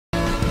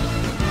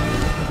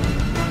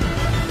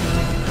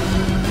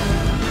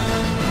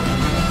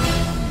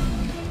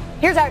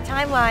Here's our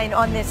timeline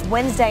on this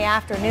Wednesday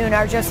afternoon.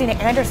 Our Josina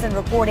Anderson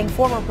reporting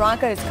former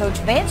Broncos coach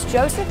Vance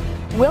Joseph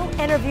will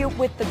interview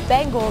with the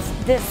Bengals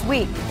this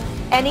week.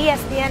 And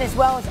ESPN, as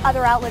well as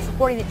other outlets,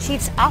 reporting that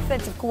Chiefs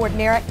offensive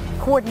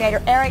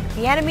coordinator Eric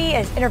Bieniemy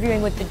is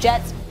interviewing with the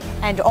Jets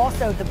and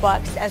also the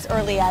Bucs as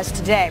early as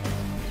today.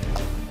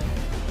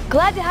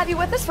 Glad to have you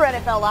with us for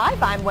NFL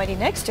Live. I'm Wendy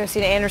Nix,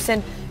 Josina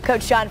Anderson,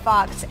 Coach John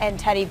Fox, and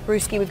Teddy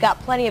Bruschi. We've got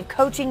plenty of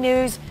coaching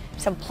news,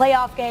 some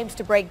playoff games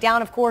to break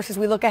down, of course, as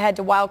we look ahead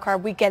to Wild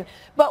Card Weekend.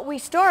 But we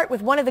start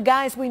with one of the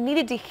guys we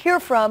needed to hear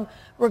from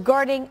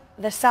regarding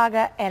the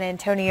saga and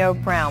Antonio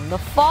Brown. The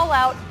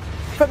fallout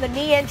from the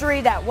knee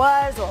injury that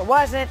was or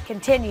wasn't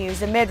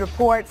continues amid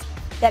reports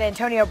that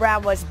Antonio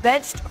Brown was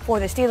benched for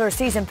the Steelers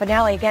season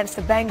finale against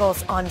the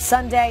Bengals on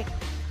Sunday.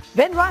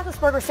 Ben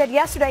Roethlisberger said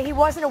yesterday he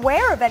wasn't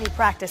aware of any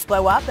practice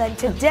blow-up, and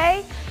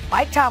today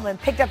Mike Tomlin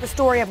picked up the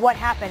story of what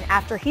happened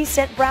after he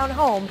sent Brown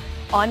home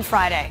on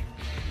Friday.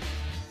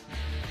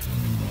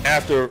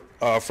 After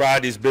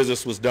Friday's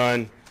business was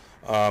done,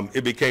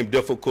 it became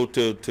difficult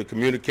to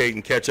communicate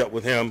and catch up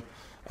with him.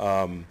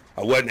 I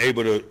wasn't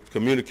able to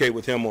communicate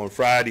with him on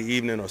Friday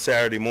evening or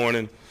Saturday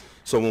morning.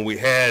 So when we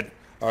had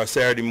our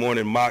Saturday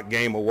morning mock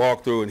game or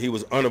walkthrough and he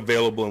was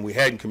unavailable and we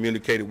hadn't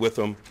communicated with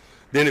him,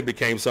 then it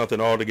became something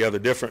altogether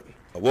different.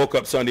 I woke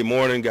up Sunday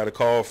morning, got a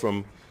call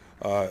from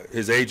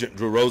his agent,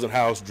 Drew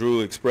Rosenhaus. Drew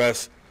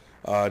expressed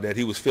that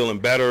he was feeling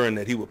better and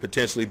that he would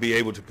potentially be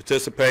able to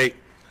participate.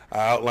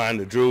 I outlined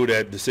to Drew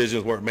that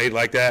decisions weren't made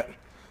like that,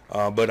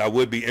 but I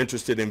would be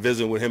interested in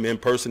visiting with him in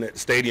person at the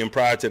stadium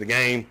prior to the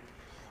game,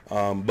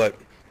 but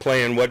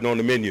playing wasn't on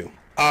the menu.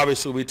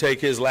 Obviously, we take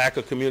his lack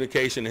of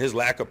communication, his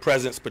lack of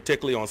presence,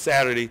 particularly on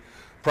Saturday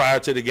prior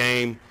to the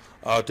game,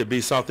 to be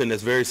something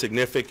that's very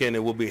significant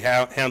and will be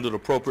handled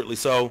appropriately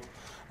so.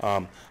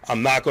 I'm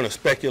not going to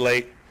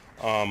speculate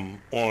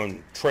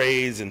on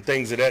trades and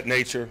things of that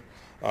nature.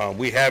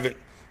 We haven't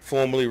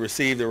formally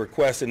received a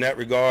request in that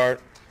regard.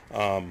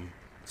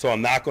 So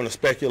I'm not going to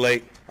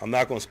speculate. I'm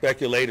not going to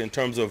speculate in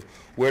terms of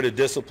where the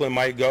discipline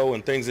might go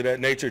and things of that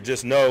nature.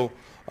 Just know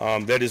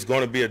that it's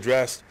going to be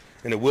addressed,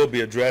 and it will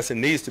be addressed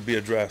and needs to be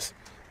addressed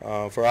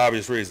for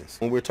obvious reasons.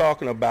 When we're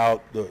talking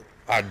about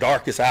our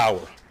darkest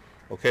hour,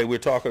 okay, we're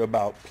talking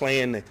about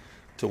playing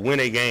to win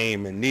a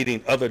game and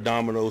needing other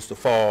dominoes to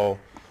fall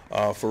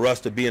for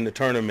us to be in the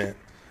tournament,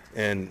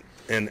 and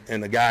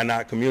the guy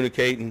not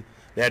communicating,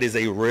 that is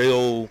a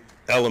real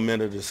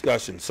element of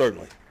discussion,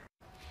 certainly.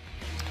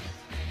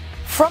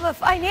 From a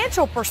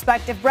financial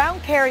perspective, Brown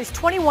carries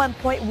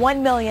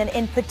 $21.1 million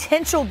in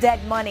potential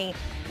dead money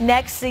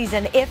next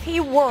season. If he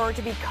were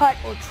to be cut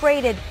or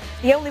traded,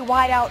 the only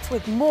wideouts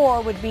with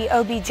more would be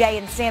OBJ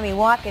and Sammy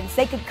Watkins.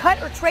 They could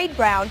cut or trade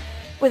Brown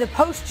with a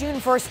post-June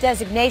 1st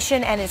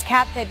designation, and his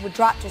cap hit would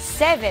drop to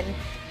 $7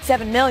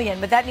 million,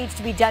 but that needs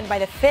to be done by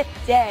the 5th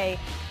day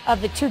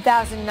of the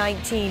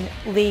 2019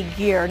 league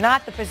year.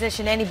 Not the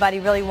position anybody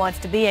really wants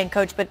to be in,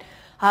 Coach, but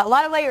a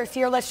lot of layers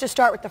here. Let's just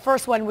start with the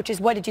first one, which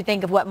is what did you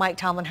think of what Mike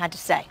Tomlin had to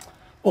say?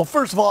 Well,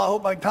 first of all, I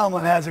hope Mike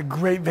Tomlin has a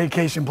great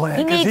vacation plan.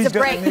 He needs a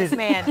break, this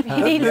man.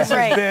 He needs a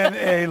break. This has been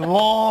a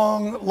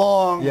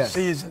long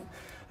season.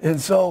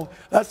 And so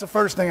that's the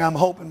first thing I'm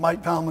hoping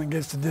Mike Tomlin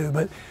gets to do.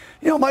 But,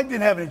 you know, Mike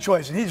didn't have any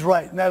choice, and he's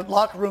right. And that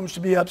locker room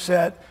should be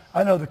upset.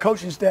 I know the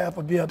coaching staff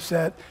would be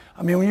upset.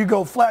 I mean, when you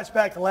go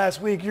flashback to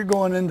last week, you're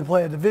going in to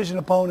play a division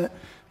opponent,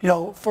 you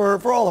know,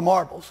 for all the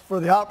marbles, for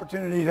the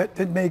opportunity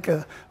to make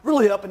a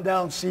really up and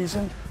down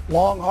season,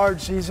 long, hard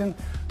season,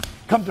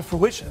 come to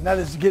fruition. And that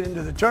is to get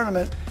into the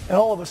tournament, and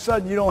all of a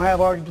sudden you don't have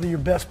arguably your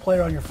best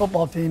player on your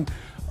football team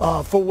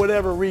for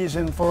whatever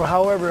reason, for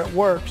however it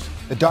works.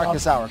 The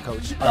darkest hour,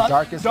 Coach. Our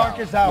darkest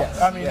hour.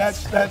 Yes. I mean,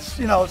 that's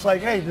you know, it's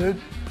like, hey,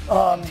 dude.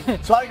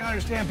 So I can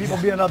understand people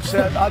being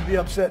upset. I'd be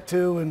upset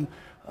too, and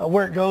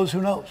where it goes,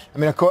 who knows? I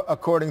mean,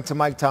 according to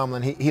Mike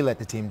Tomlin, he let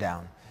the team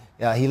down.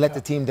 He let the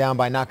team down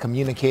by not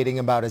communicating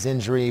about his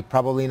injury,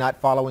 probably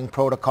not following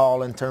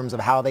protocol in terms of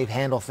how they've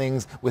handled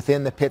things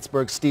within the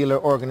Pittsburgh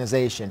Steelers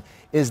organization.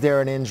 Is there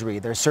an injury?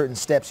 There are certain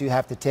steps you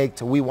have to take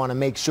we want to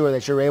make sure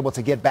that you're able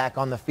to get back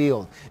on the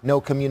field.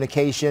 No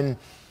communication.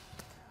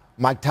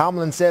 Mike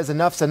Tomlin says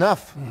enough's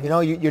enough. You know,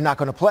 you're not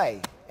going to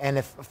play.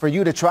 And for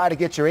you to try to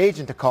get your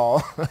agent to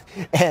call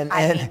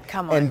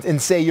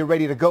and say you're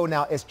ready to go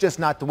now, it's just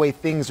not the way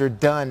things are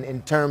done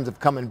in terms of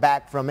coming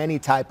back from any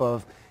type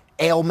of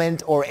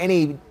ailment or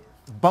any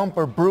bump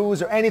or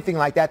bruise or anything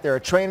like that. There are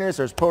trainers,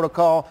 there's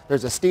protocol,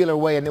 there's a Steeler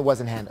way, and it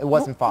wasn't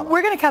followed.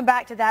 We're going to come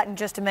back to that in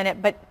just a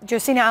minute, but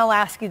Josina, I'll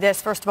ask you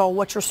this. First of all,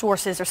 what your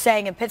sources are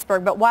saying in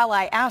Pittsburgh, but while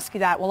I ask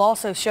you that, we'll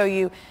also show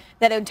you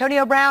that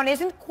Antonio Brown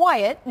isn't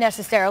quiet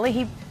necessarily.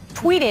 He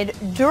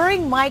tweeted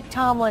during Mike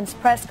Tomlin's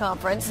press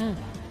conference.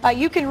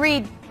 You can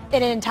read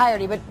it in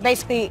entirety, but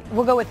basically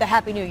we'll go with the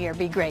Happy New Year.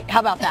 Be great. How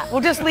about that?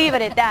 We'll just leave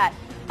it at that.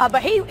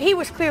 But he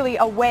was clearly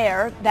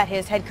aware that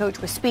his head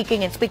coach was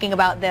speaking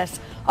about this.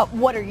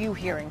 What are you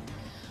hearing?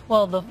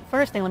 Well, the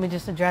first thing, let me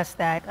just address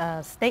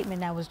that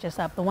statement that was just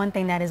up. The one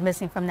thing that is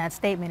missing from that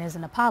statement is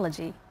an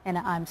apology and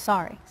a I'm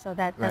sorry. So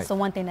that's the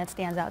one thing that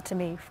stands out to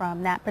me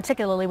from that,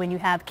 particularly when you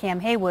have Cam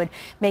Haywood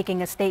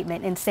making a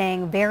statement and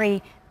saying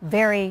very,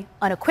 very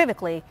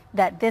unequivocally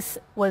that this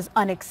was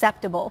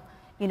unacceptable.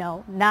 You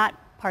know, not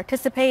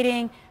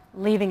participating,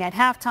 leaving at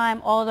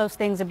halftime, all of those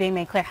things are being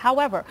made clear.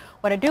 However,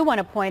 what I do want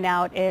to point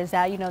out is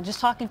that, you know,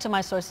 just talking to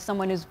my sources,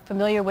 someone who's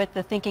familiar with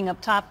the thinking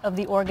up top of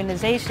the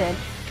organization,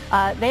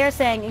 they are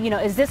saying, you know,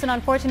 is this an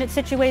unfortunate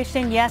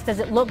situation? Yes. Does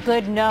it look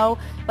good? No.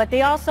 But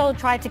they also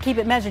tried to keep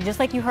it measured, just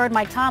like you heard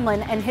Mike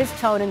Tomlin and his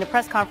tone in the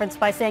press conference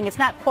by saying it's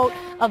not, quote,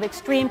 of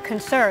extreme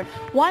concern.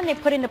 One, they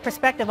put in the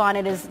perspective on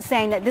it is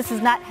saying that this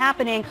is not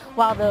happening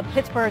while the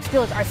Pittsburgh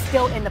Steelers are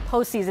still in the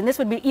postseason. This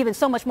would be even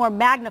so much more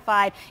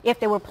magnified if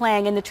they were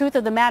playing. And the truth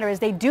of the matter is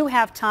they do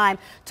have time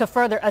to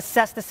further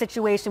assess the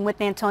situation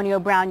with Antonio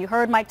Brown. You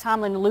heard Mike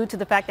Tomlin allude to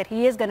the fact that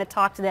he is going to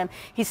talk to them.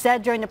 He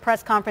said during the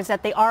press conference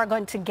that they are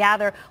going to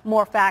gather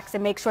more facts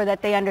and make sure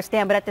that they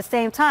understand. But at the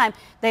same time,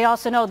 they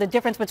also know the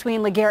difference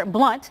between LeGarrette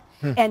Blount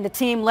and the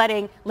team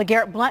letting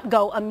LeGarrette Blount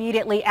go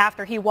immediately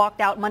after he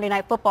walked out Monday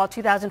Night Football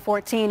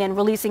 2014 and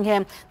releasing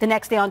him the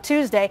next day on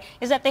Tuesday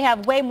is that they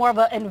have way more of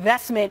an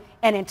investment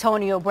in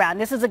Antonio Brown.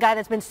 This is a guy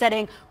that's been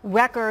setting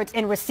records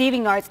in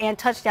receiving yards and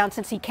touchdowns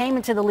since he came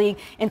into the league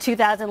in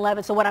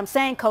 2011. So what I'm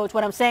saying, Coach,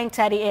 what I'm saying,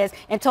 Teddy, is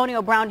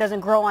Antonio Brown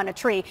doesn't grow on a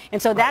tree.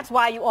 And so that's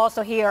why you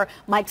also hear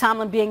Mike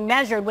Tomlin being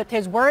measured with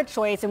his word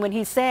choice. And when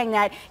he's saying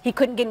that he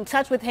couldn't get in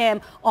touch with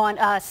him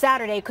on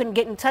Saturday, couldn't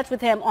get in touch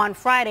with him on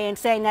Friday, and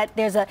saying that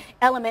there's an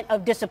element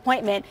of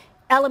disappointment.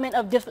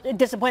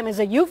 Disappointment is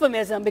a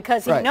euphemism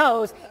because he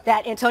knows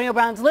that Antonio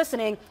Brown's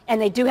listening and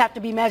they do have to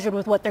be measured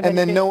with what they're going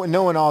to do. And then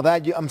knowing all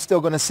that, I'm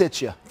still going to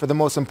sit you for the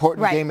most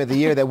important game of the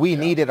year that we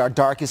need at our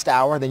darkest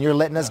hour. Then you're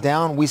letting us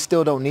down. We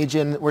still don't need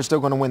you, and we're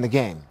still going to win the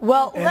game.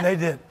 Well, and they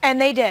did.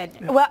 And they did.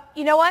 Yeah. Well,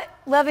 you know what?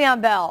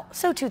 Le'Veon Bell,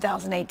 so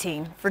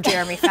 2018 for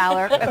Jeremy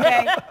Fowler,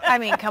 okay? I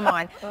mean, come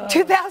on.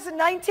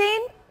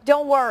 2019,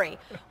 don't worry.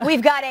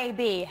 We've got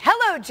AB.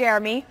 Hello,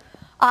 Jeremy.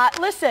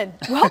 Listen,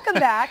 welcome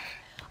back.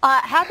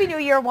 Happy New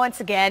Year once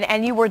again,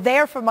 and you were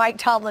there for Mike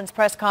Tomlin's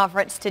press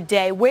conference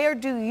today. Where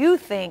do you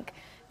think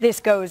this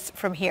goes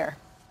from here?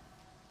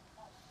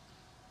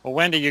 Well,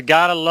 Wendy, you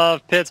got to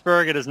love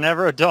Pittsburgh. It is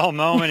never a dull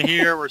moment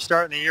here. We're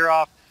starting the year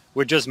off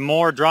with just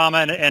more drama,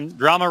 and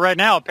drama right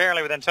now,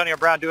 apparently, with Antonio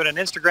Brown doing an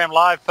Instagram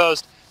live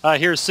post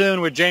here soon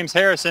with James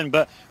Harrison.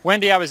 But,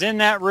 Wendy, I was in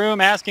that room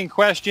asking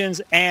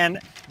questions, and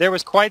there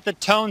was quite the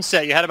tone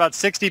set. You had about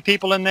 60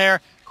 people in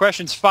there.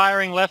 Questions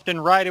firing left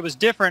and right. It was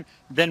different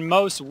than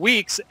most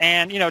weeks.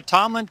 And, you know,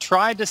 Tomlin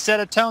tried to set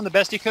a tone the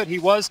best he could. He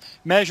was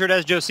measured,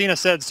 as Josina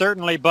said,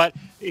 certainly, but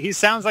he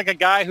sounds like a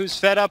guy who's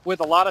fed up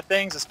with a lot of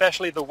things,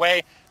 especially the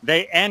way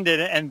they ended.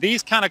 And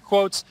these kind of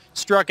quotes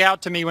struck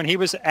out to me when he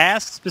was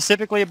asked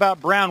specifically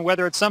about Brown,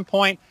 whether at some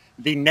point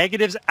the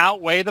negatives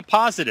outweigh the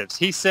positives.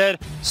 He said,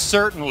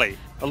 certainly,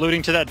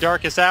 alluding to that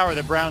darkest hour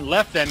that Brown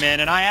left them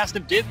in. And I asked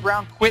him, did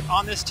Brown quit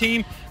on this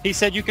team? He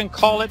said, you can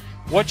call it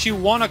what you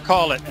want to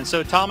call it. And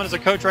so Tomlin is a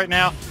coach right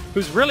now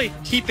who's really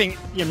keeping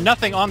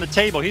nothing on the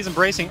table. He's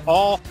embracing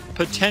all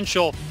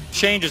potential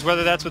changes,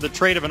 whether that's with the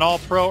trade of an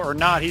all-pro or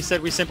not. He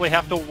said we simply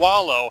have to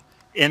wallow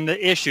in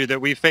the issue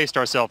that we faced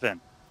ourselves in.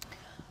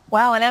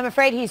 Well, and I'm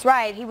afraid he's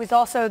right. He was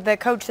also the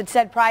coach that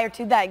said prior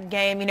to that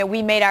game, you know,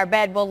 we made our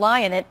bed, we'll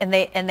lie in it, and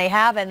they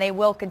have, and they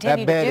will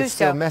continue to do so. That bed is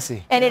still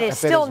messy. And it is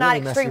still not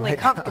extremely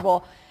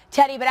comfortable.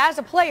 Teddy, but as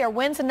a player,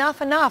 when's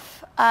enough in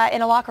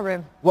a locker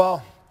room?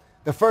 Well,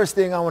 the first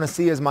thing I want to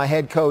see is my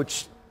head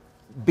coach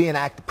being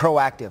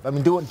proactive. I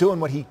mean, doing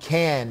what he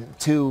can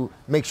to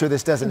make sure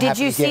this doesn't happen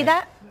again. Did you see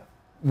that?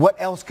 What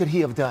else could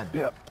he have done?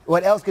 Yeah.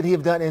 What else could he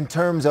have done in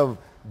terms of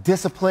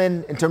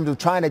discipline, in terms of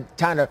trying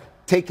to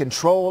take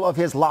control of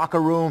his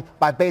locker room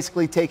by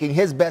basically taking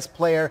his best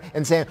player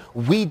and saying,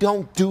 we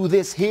don't do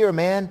this here,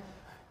 man,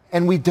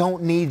 and we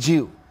don't need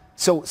you.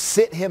 So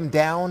sit him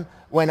down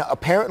when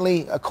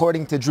apparently,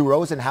 according to Drew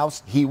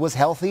Rosenhaus, he was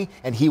healthy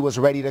and he was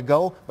ready to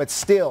go, but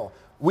still,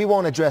 we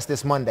won't address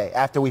this Monday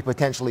after we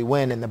potentially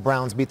win and the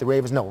Browns beat the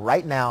Ravens. No,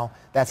 right now,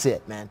 that's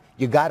it, man.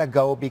 You got to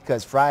go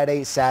because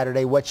Friday,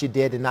 Saturday, what you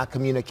did and not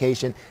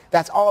communication,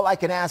 that's all I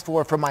can ask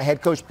for from my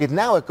head coach, because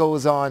now it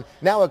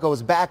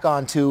goes back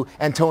on to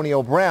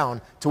Antonio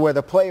Brown, to where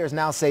the players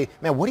now say,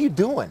 man, what are you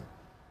doing?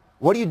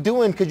 What are you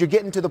doing? Because you're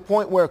getting to the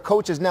point where a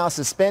coach is now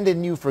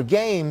suspending you for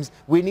games.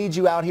 We need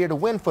you out here to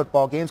win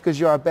football games because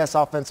you're our best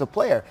offensive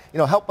player. You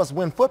know, help us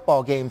win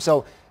football games.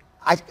 So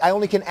I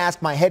only can ask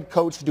my head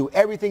coach to do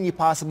everything you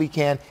possibly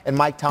can, and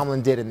Mike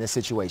Tomlin did in this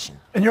situation.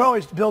 And you're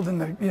always building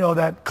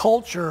that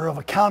culture of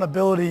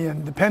accountability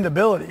and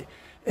dependability.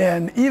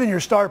 And even your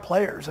star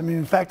players. I mean,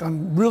 in fact,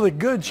 on really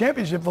good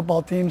championship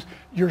football teams,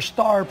 your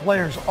star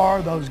players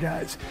are those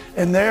guys.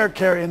 And they're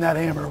carrying that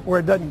hammer where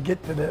it doesn't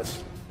get to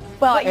this.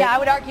 Well, yeah, I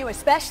would argue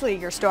especially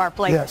your star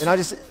players.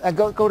 Yes. And I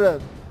go to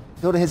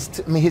Go to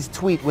his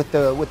tweet with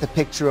the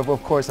picture of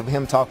course, of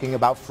him talking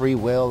about free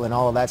will and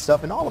all of that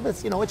stuff. And all of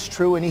it's, it's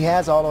true. And he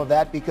has all of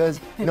that because,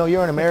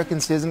 you're an American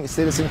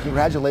citizen.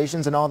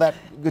 Congratulations and all that.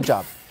 Good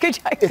job. Good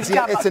job.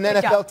 It's an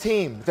NFL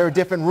team. There are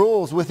different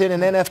rules within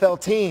an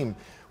NFL team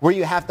where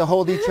you have to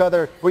hold each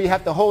other,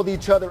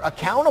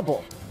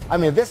 accountable. I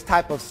mean, this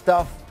type of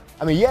stuff.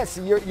 I mean, yes,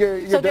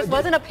 you're so this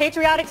wasn't a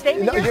patriotic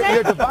statement. No,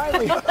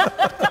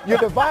 you're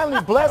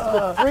divinely blessed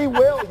with free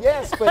will,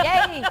 yes, but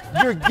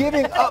you're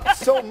giving up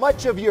so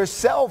much of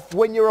yourself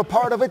when you're a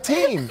part of a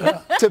team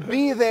to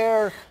be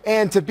there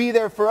and to be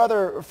there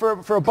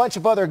for a bunch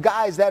of other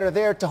guys that are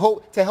there to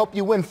help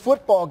you win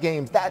football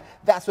games.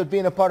 That's what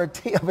being a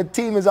part of a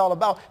team is all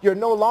about. You're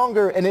no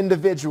longer an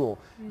individual.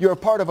 You're a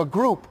part of a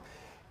group,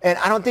 and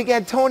I don't think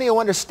Antonio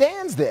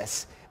understands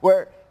this.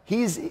 Where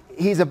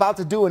he's about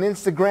to do an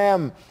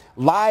Instagram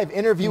live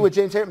interview with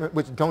James Harrison,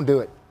 which don't do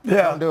it.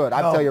 Yeah. Don't do it.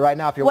 I'll tell you right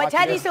now, if you're what watching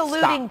Teddy's this,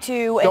 alluding stop.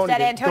 to is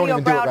that Antonio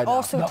Brown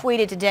also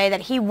tweeted today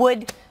that he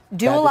would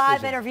do a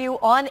live interview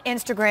on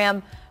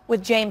Instagram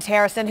with James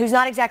Harrison, who's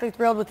not exactly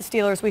thrilled with the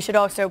Steelers. We should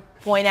also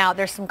point out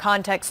there's some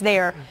context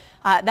there.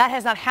 That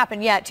has not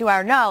happened yet to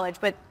our knowledge,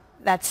 but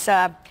that's,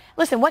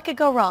 listen, what could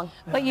go wrong?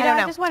 But,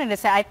 I just wanted to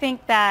say, I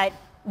think that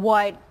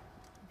what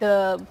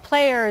the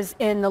players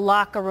in the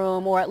locker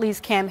room, or at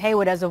least Cam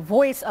Hayward as a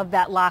voice of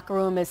that locker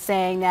room, is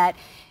saying that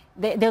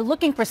they're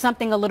looking for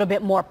something a little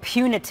bit more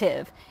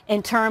punitive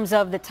in terms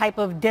of the type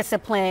of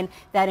discipline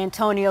that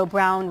Antonio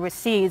Brown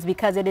receives,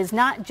 because it is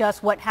not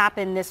just what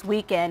happened this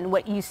weekend.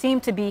 What you seem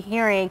to be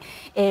hearing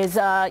is,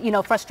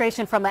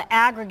 frustration from an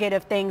aggregate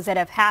of things that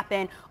have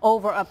happened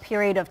over a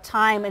period of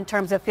time in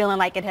terms of feeling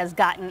like it has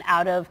gotten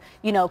out of,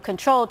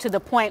 control to the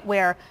point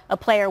where a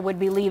player would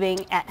be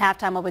leaving at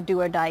halftime of a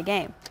do-or-die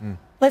game.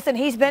 Listen,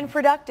 he's been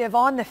productive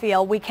on the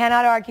field. We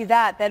cannot argue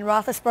that. Ben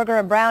Roethlisberger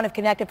and Brown have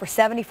connected for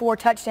 74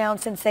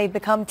 touchdowns since they've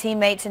become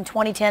teammates in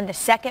 2010, the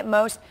second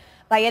most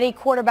by any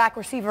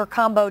quarterback-receiver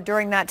combo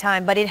during that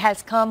time. But it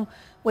has come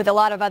with a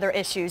lot of other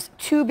issues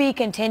to be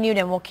continued,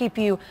 and we'll keep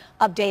you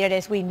updated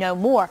as we know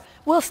more.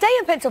 We'll stay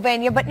in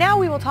Pennsylvania, but now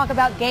we will talk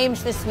about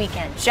games this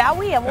weekend, shall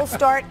we? And we'll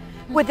start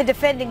with the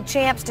defending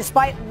champs.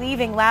 Despite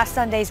leaving last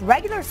Sunday's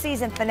regular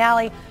season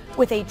finale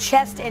with a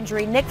chest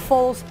injury, Nick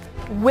Foles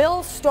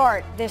will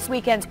start this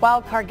weekend's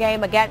wildcard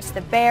game against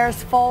the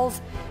Bears.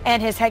 Foles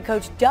and his head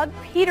coach Doug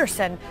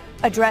Peterson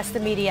addressed the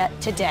media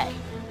today.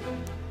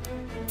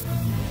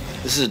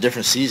 This is a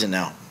different season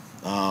now.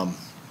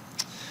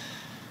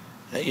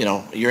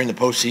 You're in the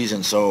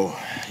postseason, so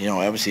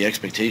obviously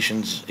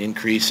expectations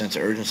increase, sense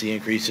of urgency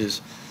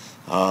increases,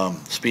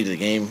 speed of the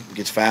game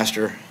gets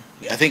faster.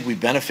 I think we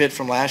benefit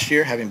from last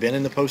year having been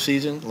in the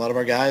postseason. A lot of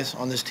our guys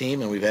on this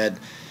team, and we've had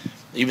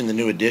even the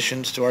new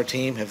additions to our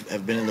team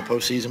have been in the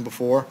postseason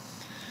before.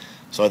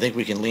 So I think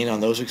we can lean on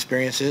those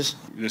experiences.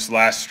 This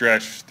last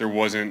stretch, there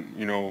wasn't,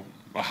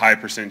 a high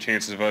percent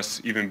chances of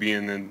us even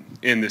being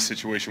in this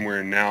situation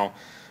we're in now.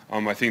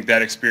 I think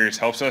that experience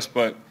helps us,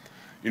 but,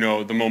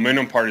 the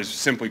momentum part is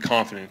simply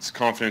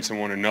confidence in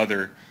one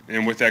another.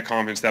 And with that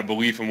confidence, that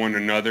belief in one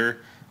another,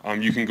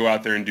 you can go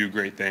out there and do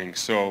great things.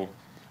 So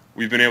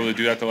we've been able to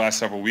do that the last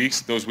several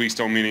weeks. Those weeks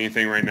don't mean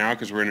anything right now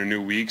because we're in a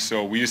new week.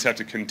 So we just have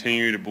to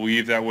continue to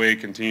believe that way,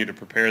 continue to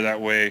prepare that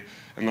way.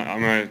 And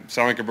I'm going to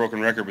sound like a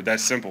broken record, but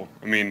that's simple.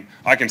 I mean,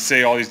 I can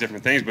say all these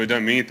different things, but it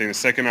doesn't mean anything. The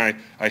second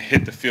I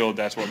hit the field,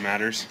 that's what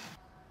matters.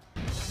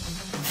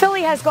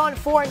 Philly has gone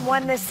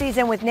 4-1 this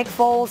season with Nick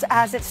Foles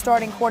as its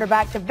starting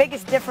quarterback. The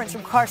biggest difference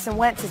from Carson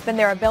Wentz has been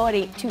their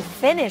ability to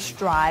finish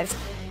drives.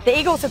 The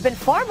Eagles have been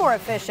far more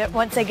efficient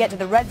once they get to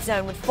the red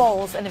zone with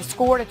Foles and have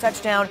scored a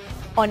touchdown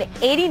on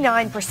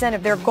 89%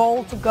 of their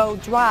goal-to-go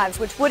drives,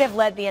 which would have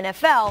led the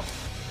NFL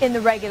in the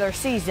regular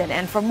season.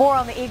 And for more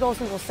on the Eagles,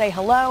 we will say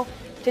hello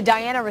to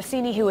Diana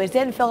Rossini, who is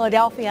in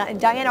Philadelphia. And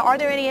Diana, are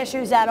there any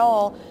issues at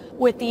all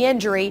with the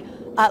injury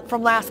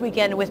from last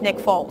weekend with Nick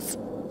Foles?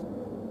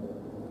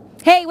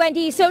 Hey,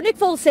 Wendy. So Nick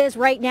Foles says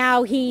right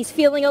now he's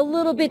feeling a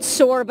little bit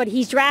sore, but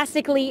he's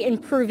drastically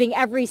improving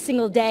every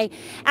single day.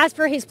 As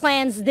for his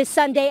plans this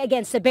Sunday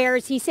against the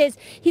Bears, he says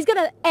he's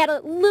going to add a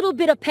little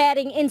bit of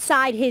padding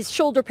inside his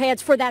shoulder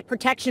pads for that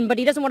protection, but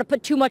he doesn't want to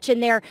put too much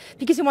in there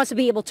because he wants to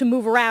be able to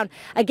move around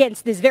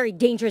against this very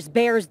dangerous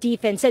Bears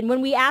defense. And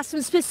when we asked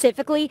him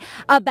specifically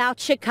about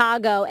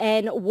Chicago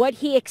and what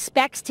he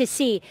expects to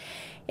see,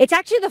 it's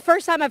actually the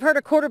first time I've heard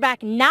a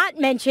quarterback not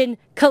mention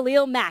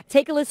Khalil Mack.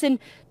 Take a listen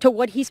to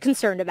what he's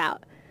concerned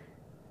about.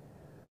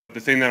 The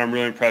thing that I'm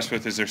really impressed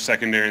with is their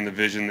secondary and the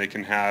vision they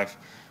can have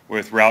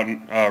with route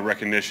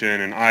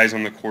recognition and eyes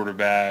on the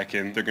quarterback.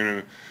 And they're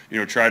going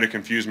to, try to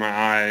confuse my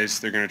eyes.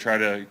 They're going to try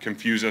to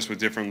confuse us with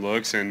different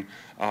looks. And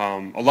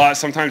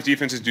sometimes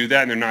defenses do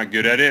that and they're not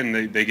good at it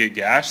and they get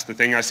gashed. The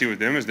thing I see with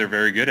them is they're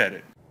very good at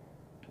it.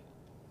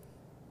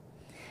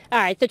 All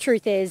right, the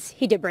truth is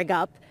he did bring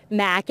up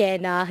Mack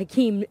and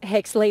Hakeem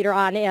Hicks later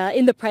on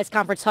in the press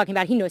conference talking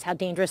about he knows how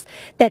dangerous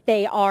that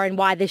they are and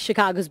why the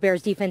Chicago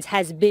Bears defense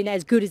has been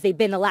as good as they've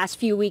been the last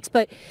few weeks.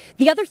 But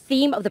the other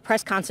theme of the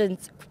press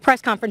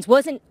conference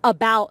wasn't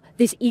about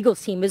this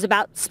Eagles team. It was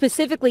about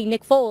specifically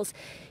Nick Foles.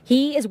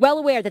 He is well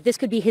aware that this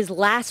could be his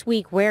last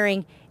week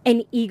wearing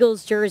an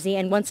Eagles jersey.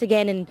 And once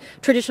again, in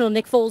traditional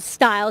Nick Foles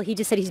style, he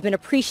just said he's been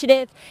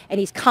appreciative and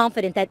he's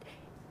confident that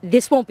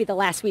this won't be the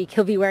last week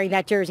he'll be wearing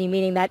that jersey,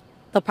 meaning that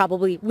they'll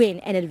probably win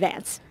and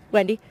advance.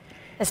 Wendy?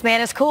 This man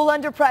is cool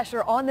under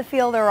pressure, on the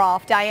field or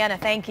off. Diana,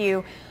 thank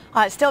you.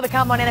 Still to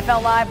come on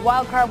NFL Live,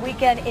 Wildcard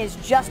Weekend is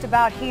just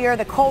about here.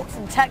 The Colts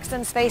and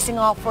Texans facing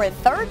off for a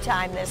third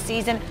time this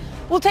season.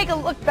 We'll take a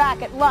look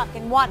back at Luck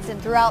and Watson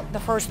throughout the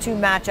first two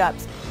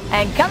matchups.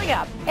 And coming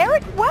up,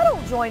 Eric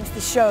Weddle joins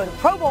the show. The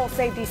Pro Bowl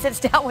safety sits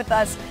down with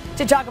us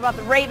to talk about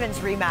the Ravens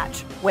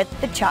rematch with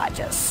the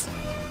Chargers.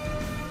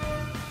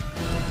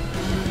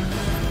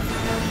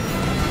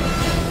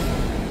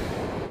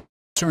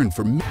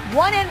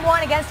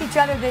 1-1 against each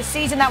other this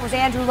season. That was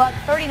Andrew Luck,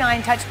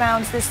 39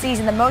 touchdowns this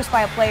season, the most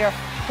by a player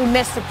who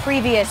missed the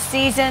previous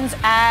seasons.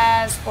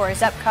 As for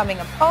his upcoming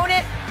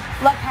opponent,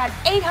 Luck had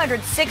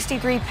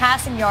 863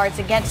 passing yards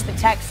against the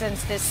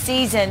Texans this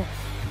season,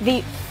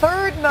 the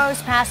third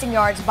most passing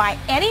yards by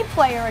any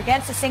player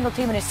against a single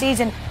team in a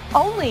season,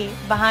 only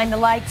behind the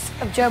likes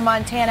of Joe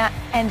Montana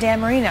and Dan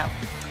Marino.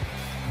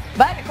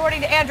 But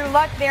according to Andrew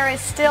Luck, there is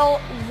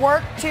still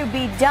work to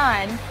be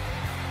done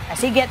as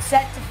he gets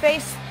set to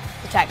face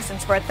the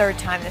Texans for a third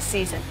time this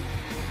season.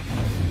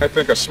 I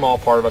think a small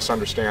part of us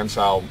understands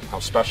how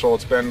special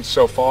it's been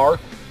so far.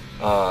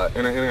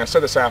 And I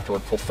said this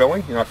afterward,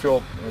 fulfilling. I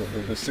feel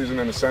this season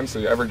in a sense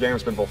that every game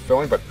has been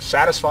fulfilling, but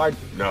satisfied?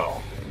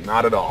 No,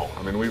 not at all.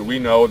 I mean, we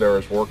know there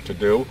is work to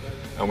do,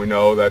 and we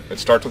know that it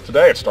starts with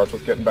today. It starts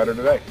with getting better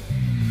today.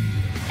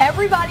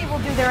 Everybody will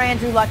do their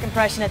Andrew Luck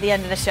impression at the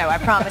end of the show, I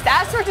promise.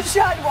 As for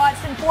Deshaun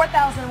Watson,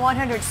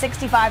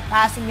 4,165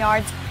 passing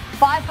yards,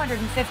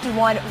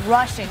 551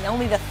 rushing,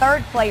 only the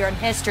third player in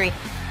history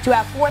to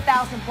have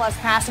 4,000 plus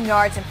passing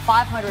yards and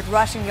 500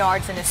 rushing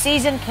yards in a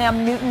season.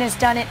 Cam Newton has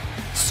done it.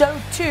 So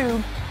too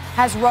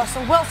has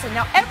Russell Wilson.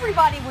 Now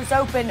everybody was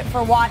open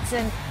for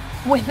Watson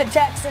when the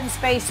Texans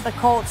faced the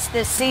Colts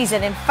this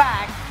season. In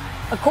fact,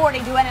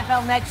 according to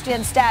NFL Next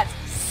Gen stats,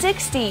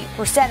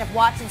 60% of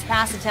Watson's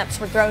pass attempts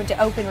were thrown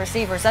to open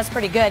receivers. That's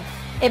pretty good.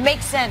 It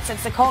makes sense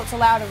since the Colts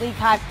allowed a league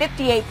high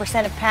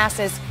 58% of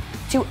passes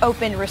to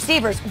open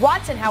receivers.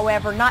 Watson,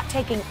 however, not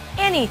taking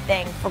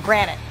anything for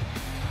granted.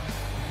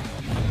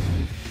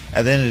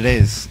 At the end of the day,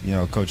 it's,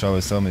 Coach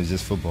always told me it's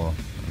just football.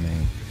 I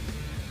mean,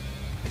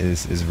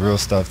 it's real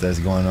stuff that's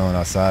going on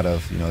outside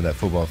of, that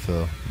football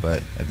field.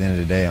 But at the end of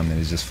the day, I mean,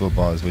 it's just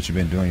football. It's what you've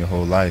been doing your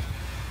whole life.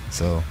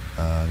 So,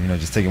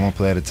 just take it one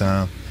play at a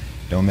time.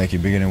 Don't make it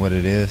bigger than what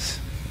it is,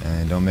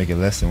 and don't make it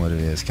less than what it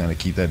is. Kind of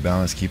keep that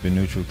balance, keep it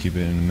neutral, keep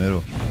it in the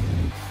middle.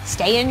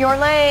 Stay in your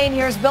lane.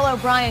 Here's Bill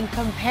O'Brien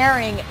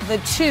comparing the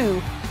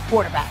two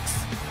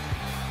quarterbacks.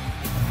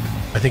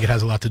 I think it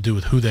has a lot to do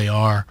with who they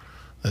are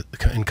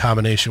in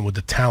combination with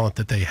the talent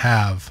that they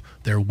have,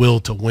 their will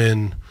to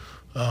win.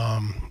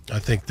 I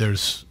think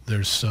there's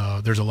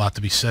a lot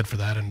to be said for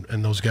that,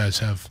 and those guys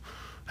have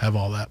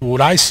all that.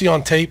 What I see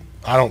on tape,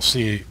 I don't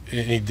see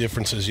any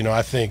differences.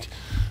 I think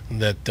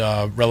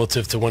that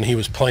relative to when he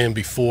was playing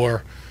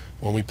before,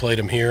 when we played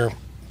him here,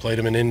 played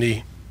him in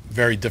Indy,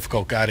 very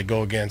difficult guy to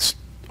go against.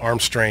 Arm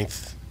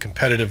strength,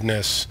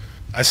 competitiveness,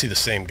 I see the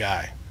same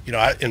guy.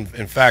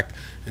 In fact,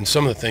 in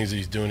some of the things that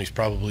he's doing, he's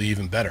probably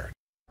even better.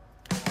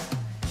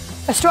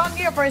 A strong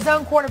year for his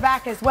own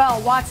quarterback as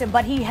well, Watson,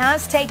 but he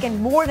has taken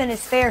more than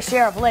his fair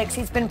share of licks.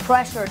 He's been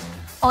pressured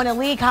on a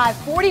league high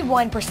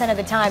 41% of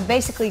the time,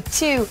 basically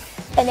 2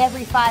 in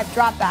every 5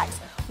 dropbacks.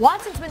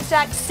 Watson's been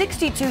sacked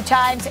 62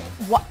 times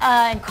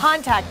and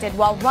contacted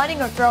while running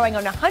or throwing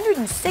on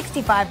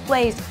 165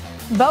 plays,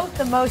 both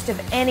the most of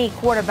any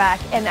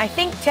quarterback. And I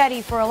think,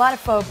 Teddy, for a lot of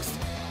folks,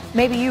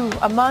 maybe you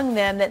among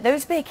them, that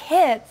those big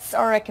hits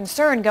are a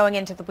concern going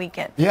into the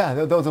weekend.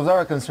 Yeah, those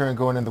are a concern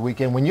going into the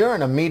weekend. When you're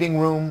in a meeting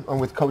room or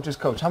with coaches,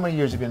 Coach, how many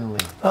years have you been in the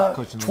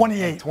league?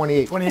 28.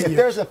 28 years. If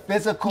there's a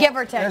physical, give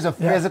or take, there's a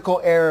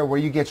physical error where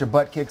you get your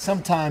butt kicked,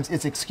 sometimes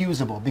it's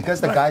excusable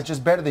because the guy's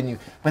just better than you.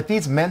 But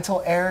these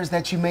mental errors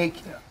that you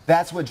make,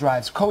 that's what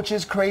drives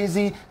coaches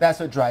crazy. That's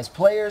what drives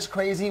players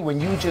crazy when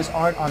you just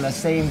aren't on the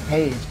same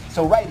page.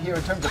 So right here,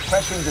 in terms of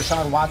pressuring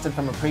Deshaun Watson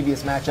from a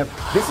previous matchup,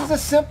 this is a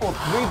simple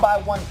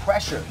 3-by-1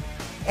 pressure.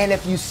 And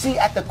if you see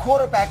at the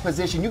quarterback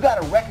position, you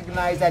got to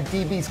recognize that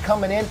DB's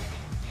coming in.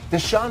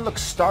 Deshaun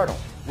looks startled.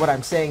 What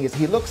I'm saying is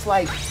he looks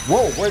like,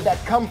 whoa, where'd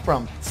that come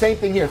from? Same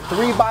thing here,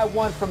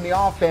 3-by-1 from the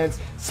offense.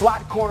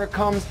 Slot corner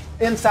comes,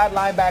 inside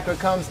linebacker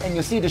comes, and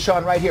you see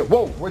Deshaun right here.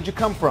 Whoa, where'd you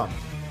come from?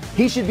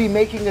 He should be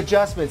making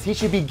adjustments. He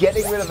should be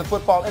getting rid of the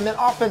football. And then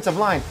offensive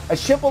line, a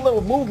simple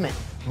little movement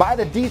by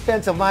the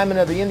defensive lineman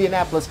of the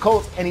Indianapolis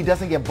Colts, and he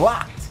doesn't get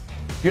blocked.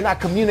 You're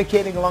not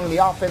communicating along the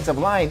offensive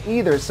line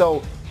either.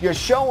 So you're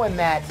showing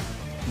that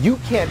You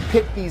can't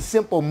pick these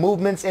simple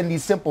movements and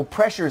these simple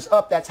pressures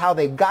up. That's how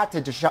they got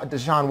to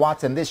Deshaun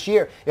Watson this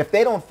year. If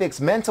they don't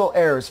fix mental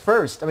errors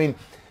first, I mean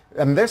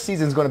their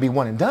season's going to be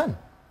one and done.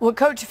 Well,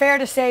 Coach, fair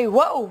to say,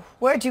 whoa,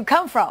 where'd you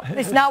come from?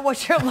 It's not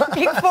what you're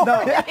looking for.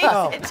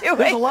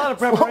 There's a lot of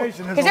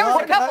preparation. Because there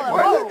was a couple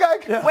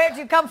of, where'd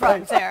you come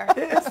from, Sarah?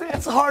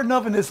 It's hard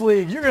enough in this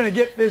league. You're going to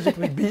get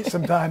physically beat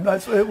sometime.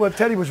 That's what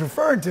Teddy was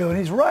referring to, and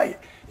he's right.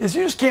 Is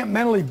you just can't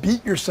mentally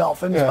beat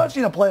yourself, and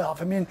especially in a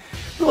playoff. I mean,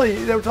 really,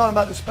 they were talking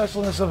about the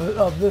specialness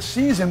of this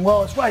season.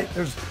 Well, it's right.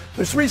 There's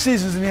 3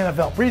 seasons in the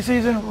NFL: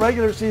 preseason,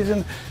 regular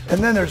season,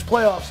 and then there's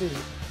playoff season.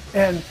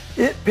 And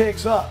it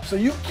picks up. So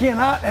you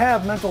cannot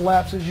have mental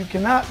lapses. You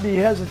cannot be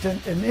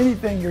hesitant in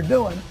anything you're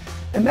doing.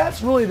 And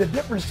that's really the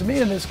difference to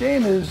me in this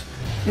game is,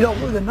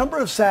 the number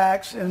of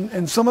sacks,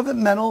 and some of it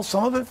mental,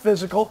 some of it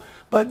physical,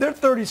 but they're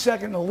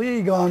 32nd in the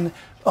league on,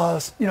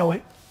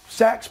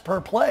 sacks per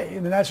play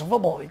in the National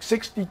Football League.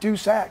 62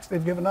 sacks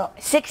they've given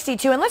up.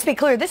 62. And let's be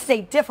clear, this is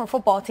a different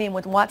football team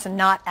with Watson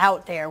not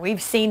out there.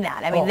 We've seen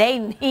that. I mean, they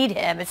need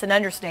him. It's an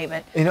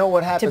understatement. You know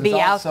what happens to be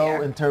also out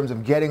there. In terms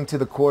of getting to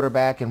the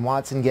quarterback and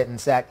Watson getting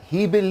sacked?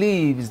 He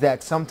believes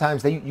that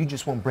sometimes you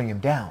just won't bring him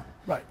down.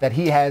 Right. That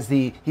he has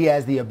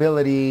the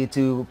ability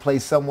to play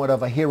somewhat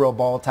of a hero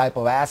ball type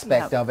of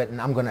aspect of it,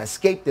 and I'm going to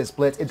escape this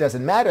blitz. It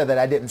doesn't matter that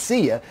I didn't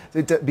see you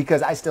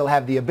because I still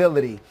have the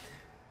ability.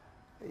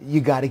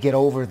 You got to get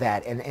over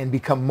that and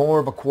become more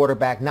of a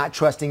quarterback, not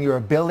trusting your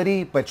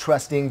ability, but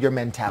trusting your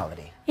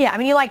mentality. Yeah, I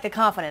mean, you like the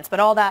confidence, but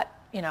all that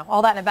in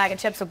a bag of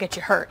chips will get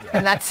you hurt.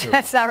 And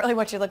that's not really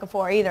what you're looking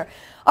for either.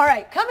 All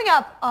right, coming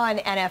up on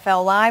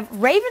NFL Live,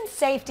 Ravens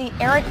safety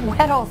Eric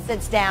Weddle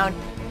sits down.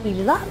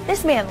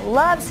 This man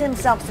loves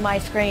himself some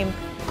ice cream.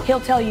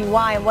 He'll tell you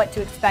why and what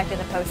to expect in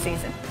the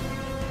postseason.